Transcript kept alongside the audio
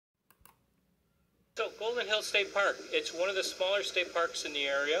Golden Hill State Park. It's one of the smaller state parks in the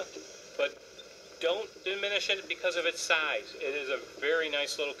area, but don't diminish it because of its size. It is a very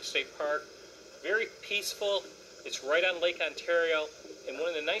nice little state park, very peaceful. It's right on Lake Ontario, and one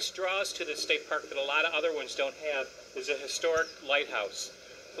of the nice draws to the state park that a lot of other ones don't have is a historic lighthouse.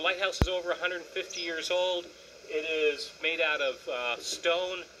 The lighthouse is over 150 years old. It is made out of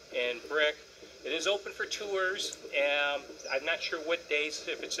stone and brick. It is open for tours, and I'm not sure what days,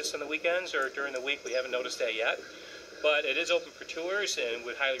 if it's just on the weekends or during the week. We haven't noticed that yet. But it is open for tours, and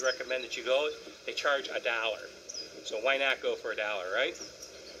would highly recommend that you go. They charge $1. So why not go for $1, right?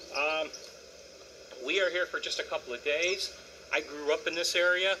 We are here for just a couple of days. I grew up in this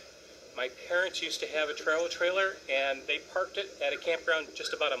area. My parents used to have a travel trailer, and they parked it at a campground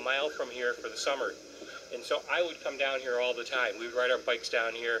just about a mile from here for the summer. And so I would come down here all the time. We would ride our bikes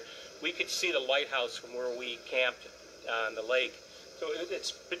down here. We could see the lighthouse from where we camped on the lake. So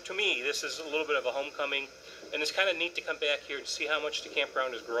to me, this is a little bit of a homecoming, and it's kind of neat to come back here and see how much the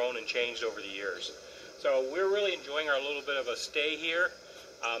campground has grown and changed over the years. So we're really enjoying our little bit of a stay here.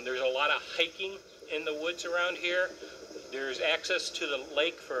 There's a lot of hiking in the woods around here. There's access to the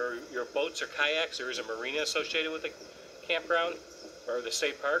lake for your boats or kayaks. There is a marina associated with the campground or the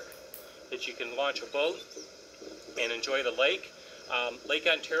state park that you can launch a boat and enjoy the lake. Lake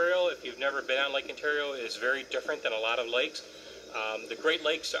Ontario, if you've never been on Lake Ontario, is very different than a lot of lakes. The Great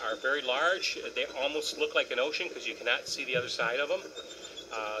Lakes are very large. They almost look like an ocean because you cannot see the other side of them.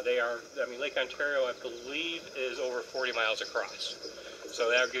 Lake Ontario, I believe, is over 40 miles across. So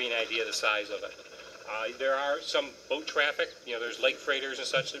that'll give you an idea of the size of it. There are some boat traffic. There's lake freighters and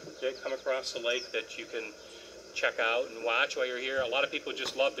such that come across the lake that you can check out and watch while you're here. A lot of people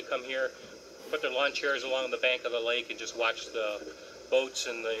just love to come here, put their lawn chairs along the bank of the lake and just watch the boats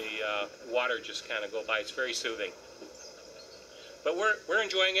and the water just kind of go by. It's very soothing. But we're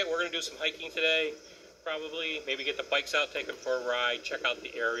enjoying it. We're going to do some hiking today, probably. Maybe get the bikes out, take them for a ride, check out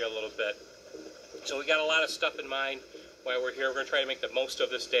the area a little bit. So we got a lot of stuff in mind while we're here. We're going to try to make the most of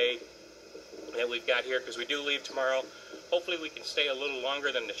this day that we've got here because we do leave tomorrow. Hopefully we can stay a little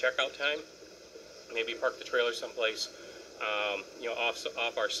longer than the checkout time. Maybe park the trailer someplace,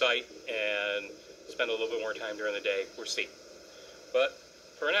 off our site and spend a little bit more time during the day. We'll see. But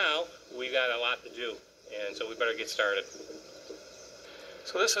for now, we got a lot to do, and so we better get started.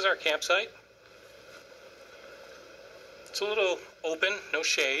 So this is our campsite. It's a little open, no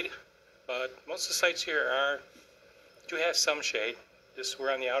shade, but most of the sites here do have some shade.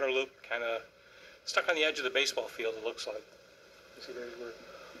 We're on the outer loop, kind of stuck on the edge of the baseball field, it looks like. You see there's where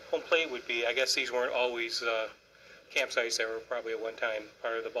home plate would be. I guess these weren't always campsites. They were probably at one time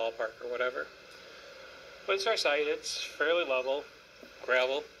part of the ballpark or whatever. But it's our site. It's fairly level,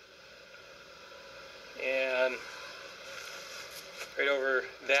 gravel. And right over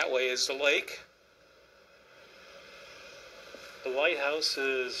that way is the lake. The lighthouse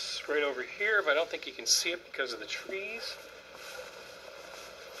is right over here, but I don't think you can see it because of the trees.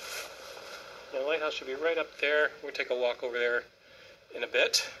 The lighthouse should be right up there. We'll take a walk over there in a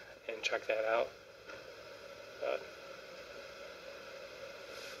bit and check that out. I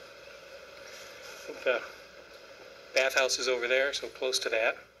think the bathhouse is over there, so close to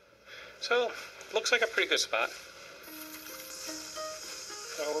that. So, looks like a pretty good spot.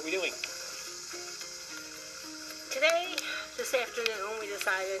 So, what are we doing? Today, this afternoon, we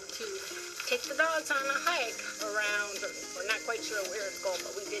decided to take the dogs on a hike around. We're not quite sure where it's going,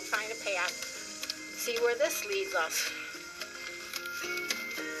 but we did find a path. See where this leads us.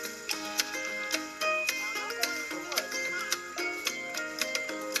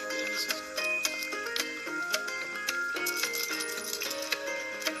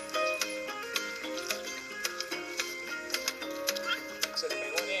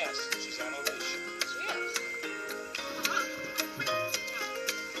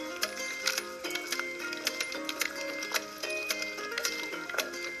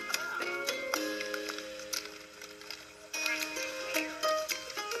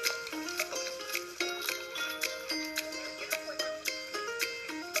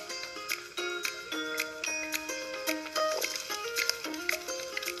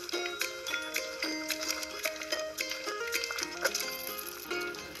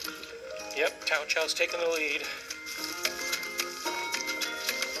 Yep, Chow Chow's taking the lead.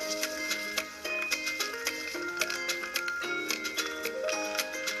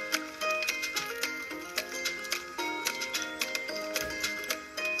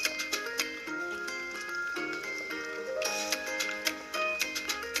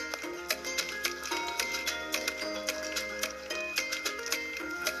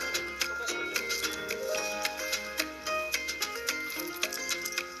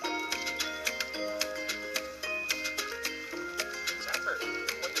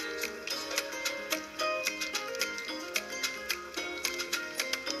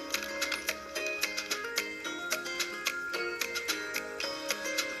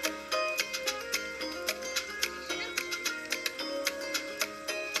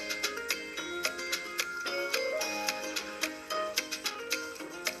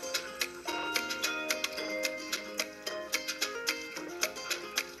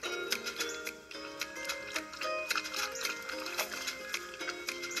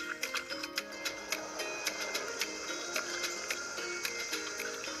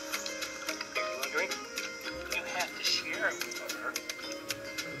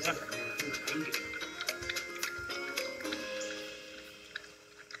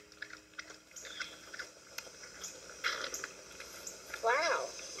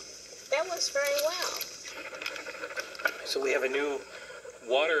 So we have a new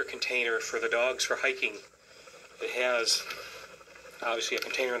water container for the dogs for hiking. It has obviously a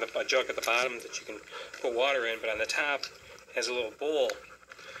container and a jug at the bottom that you can put water in, but on the top has a little bowl.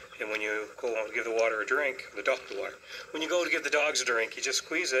 And when you go to give the water a drink, when you go to give the dogs a drink, you just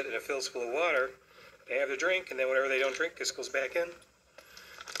squeeze it and it fills full of water. They have the drink, and then whatever they don't drink just goes back in,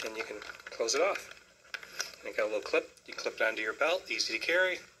 and you can close it off. And it got a little clip. You clip it onto your belt, easy to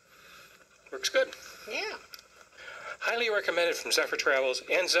carry. Works good. Yeah. Highly recommended from Zephyr Travels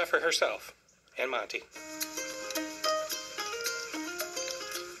and Zephyr herself and Monty.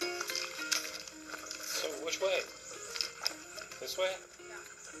 So which way? This way?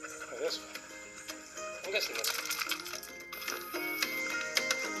 Or this way? I'm guessing this way.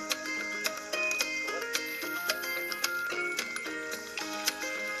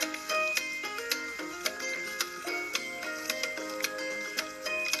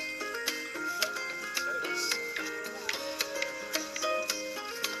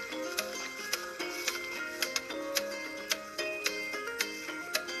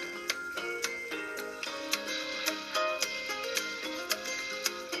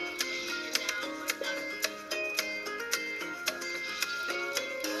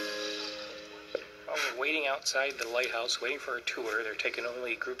 Waiting outside the lighthouse, waiting for a tour. They're taking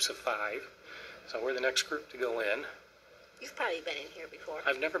only groups of 5. So we're the next group to go in. You've probably been in here before.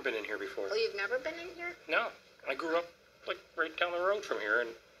 I've never been in here before. Oh, you've never been in here? No. I grew up like right down the road from here. And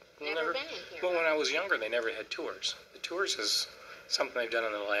Never been in here. Well, when I was younger, they never had tours. The tours is something they've done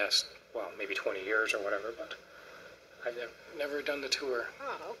in the last, well, maybe 20 years or whatever, but I've never done the tour.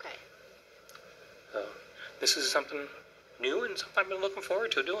 Oh, okay. So this is something new and something I've been looking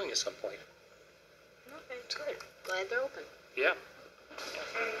forward to doing at some point. Okay, good. Glad they're open. Yeah.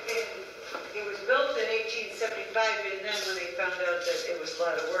 It was built in 1875, and then when they found out that it was a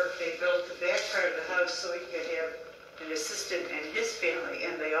lot of work, they built the back part of the house so he could have an assistant and his family,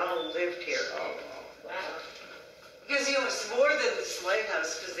 and they all lived here. Oh, wow. Because, you know, it's more than this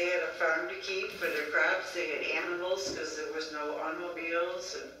lighthouse, because they had a farm to keep for their crops, they had animals, because there was no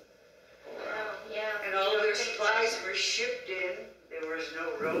automobiles, and all their supplies were shipped in. There was no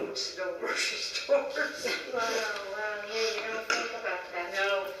roads, no grocery stores. Wow, yeah, you don't think about that.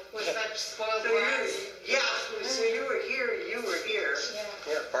 No. With such spoiled So brats. so you were here.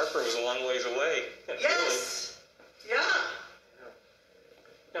 Yeah, Parker was a long ways away. Yes. Yeah.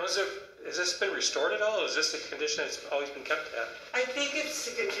 Now, has this been restored at all, or is this the condition it's always been kept at? I think it's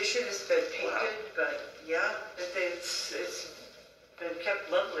the condition has been painted, but yeah, it's been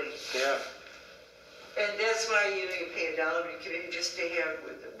kept lovely. Yeah. And that's why you pay $1 to come in just to have.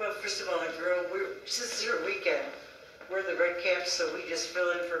 Well, first of all, a girl. This is her weekend. We're the red caps, so we just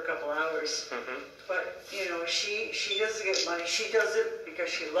fill in for a couple hours. Mm-hmm. But she doesn't get money. She does it because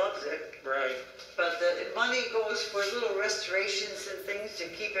she loves it. Right. But the money goes for little restorations and things to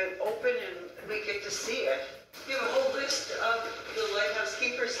keep it open, and we get to see it. You have a whole list of the lighthouse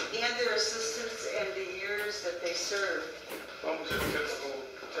keepers and their assistants and the years that they served. What was your typical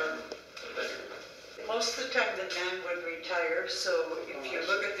term? Most of the time the men would retire, so if you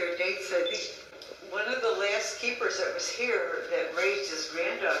look at their dates, I think one of the last keepers that was here that raised his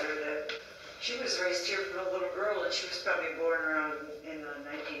granddaughter, she was raised here from a little girl, and she was probably born around in the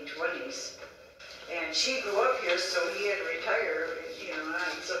 1920s. And she grew up here, so he had to retire,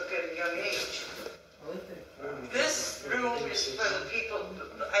 at some kind of young age. This room is for the people,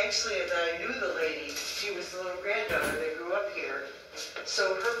 actually, that I knew the lady. She was the little granddaughter that grew up here.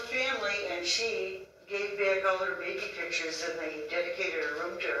 So her family and she gave back all her baby pictures, and they dedicated a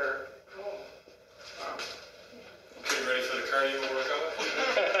room to her. Cool. Wow. Okay, ready for the carnival workout?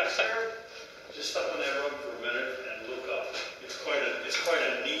 Sure. Just stop on that rug for a minute and look up. It's quite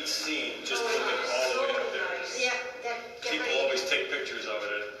a neat scene. Just look at all the way up there. Nice. Yeah, People always take pictures of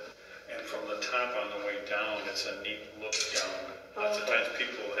it, and from the top on the way down, it's a neat look down. Lots of times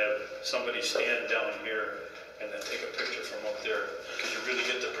people have somebody stand down here and then take a picture from up there, because you really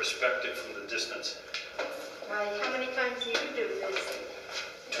get the perspective from the distance. Well, how many times do you do this?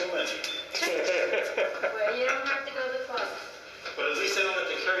 Too many. Well, you don't have to go to the club. But at least I don't have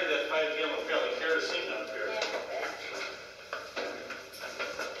to carry that 5-gallon barrel of kerosene up here. Yeah.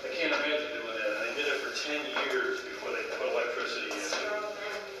 I can't imagine doing that. And they did it for 10 years before they put electricity in.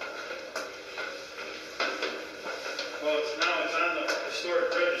 Well, it's on the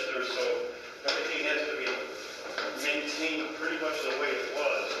historic register, so everything has to be maintained pretty much the way it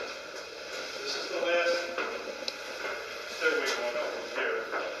was. This is the last stairway going up from here,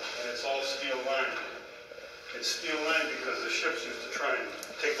 and it's all steel lined. It's steel lined because the ships used to try and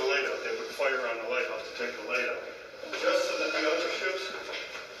take the light out. They would fire on the lighthouse to take the light out. Just so that the other ships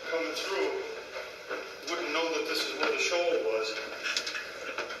coming through wouldn't know that this is where the shoal was.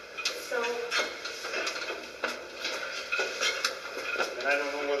 So, And I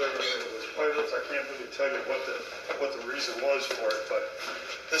don't know whether it was pilots. I can't really tell you what the reason was for it, but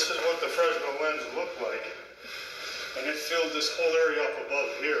this is what the Fresno lens looked like. And it filled this whole area up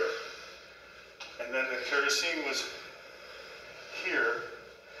above here. And then the kerosene was here.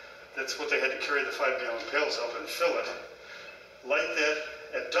 That's what they had to carry the 5-gallon pails up and fill it. Light that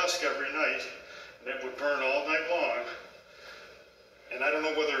at dusk every night, and it would burn all night long. And I don't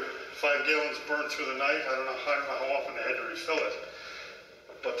know whether 5 gallons burned through the night. I don't know how often they had to refill it.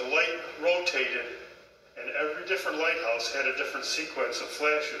 But the light rotated, and every different lighthouse had a different sequence of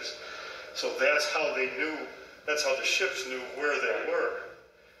flashes. So that's how they knew, that's how the ships knew where they were.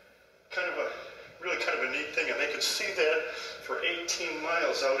 Really kind of a neat thing, and they could see that for 18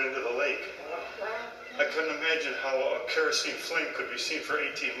 miles out into the lake. I couldn't imagine how a kerosene flame could be seen for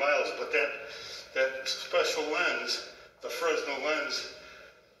 18 miles, but that special lens, the Fresno lens,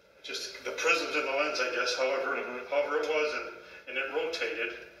 just the prisms in the lens, I guess, however it was, and it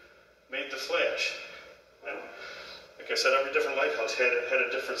rotated, made the flash. And like I said, every different lighthouse had a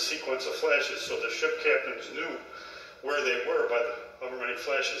different sequence of flashes, so the ship captains knew where they were by however many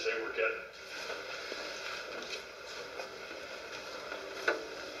flashes they were getting.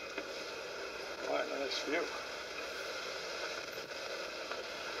 What a nice view.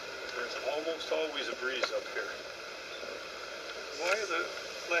 There's almost always a breeze up here. Why are the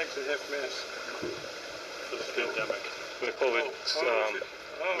flags at half-mast? For the pandemic. The COVID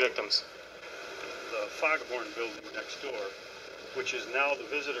victims. The Foghorn building next door, which is now the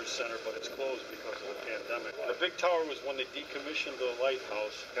visitor center, but it's closed because of the pandemic. The big tower was when they decommissioned the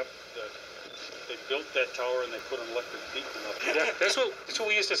lighthouse. Yep. They built that tower and they put an electric beacon up there. Yeah, that's what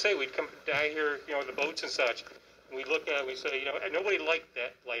we used to say. We'd come down here, the boats and such. And we'd look at it, we'd say, nobody liked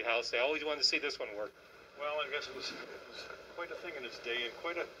that lighthouse. They always wanted to see this one work. Well, I guess it was quite a thing in its day, and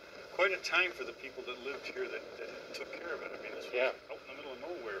quite a time for the people that lived here that took care of it. I mean, this was out in the middle of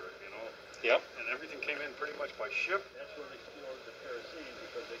nowhere, Yep. And everything came in pretty much by ship. That's where they stored the kerosene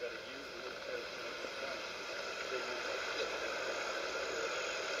because they got to use the little kerosene every time. They used the ship.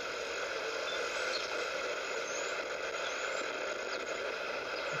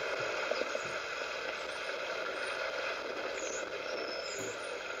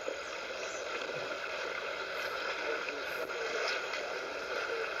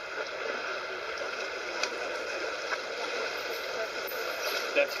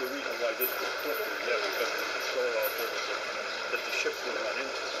 That's the reason why this was put here, because there's a shoal out there that the ships would run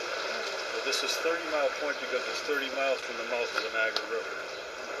into. So this is 30 Mile Point because it's 30 miles from the mouth of the Niagara River.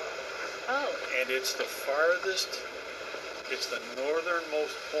 oh, And it's the farthest, it's the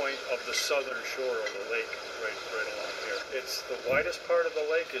northernmost point of the southern shore of the lake, right along here. It's the widest part of the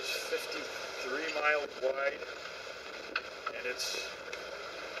lake is 53 miles wide, and it's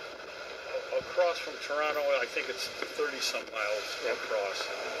across from Toronto. I think it's 30-some miles across.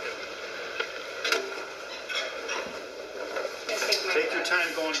 Take your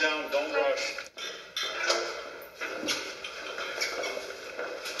time going down. Don't rush.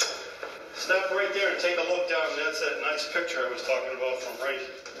 Stop right there and take a look down. That's that nice picture I was talking about from right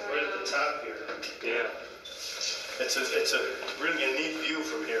at the top here. Yeah. It's a really a neat view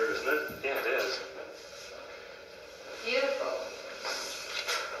from here, isn't it? Yeah, it is. beautiful.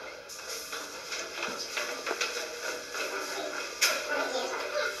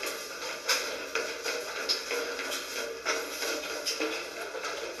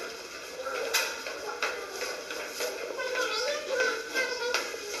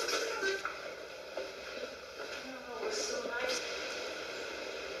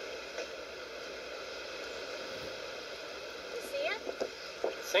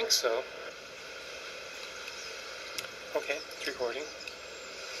 I think so. Okay, it's recording.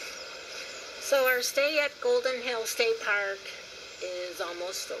 So our stay at Golden Hill State Park is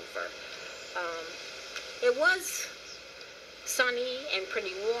almost over. It was sunny and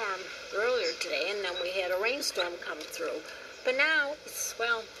pretty warm earlier today, and then we had a rainstorm come through. But now, it's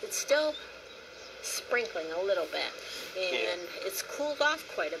still sprinkling a little bit, and it's cooled off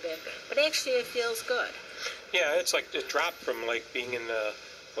quite a bit. But actually, it feels good. Yeah, it's like it dropped from like being in the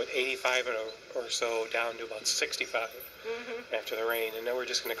 85 or so down to about 65 after the rain, and now we're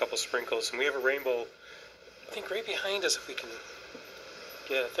just getting a couple sprinkles, and we have a rainbow, I think, right behind us if we can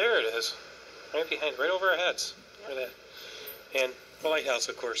get it. There it is, right behind, right over our heads. Look at that. And the lighthouse,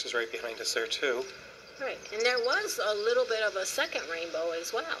 of course, is right behind us there too. Right, and there was a little bit of a second rainbow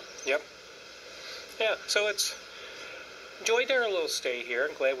as well. Yep. Yeah, so it's enjoyed our little stay here.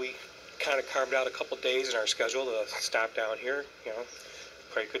 I'm glad we kind of carved out a couple days in our schedule to stop down here. You know,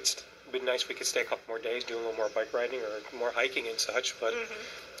 probably could It'd been nice if we could stay a couple more days, do a little more bike riding or more hiking and such, but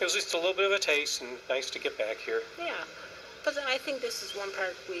it was just a little bit of a taste and nice to get back here. Yeah. But I think this is one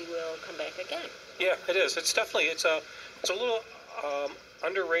park we will come back again. Yeah, it is. It's definitely, it's a little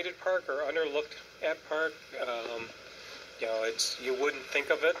underrated park or underlooked at park. You know, you wouldn't think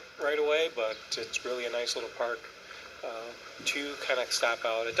of it right away, but it's really a nice little park to kind of stop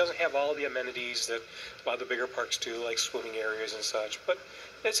out. It doesn't have all the amenities that a lot of the bigger parks do, like swimming areas and such, but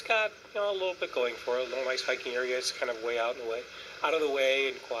it's got, you know, a little bit going for it. A little nice hiking area. It's kind of way out of the way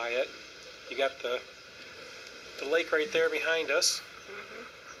and quiet. You got the lake right there behind us.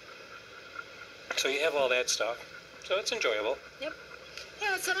 So you have all that stuff. So it's enjoyable. Yep.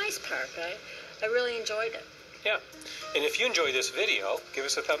 Yeah, it's a nice park. I really enjoyed it. Yeah. And if you enjoy this video, give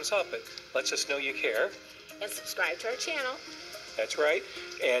us a thumbs up. It lets us know you care. And subscribe to our channel. That's right.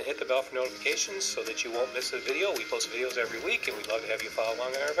 And hit the bell for notifications so that you won't miss a video. We post videos every week, and we'd love to have you follow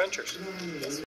along in our adventures.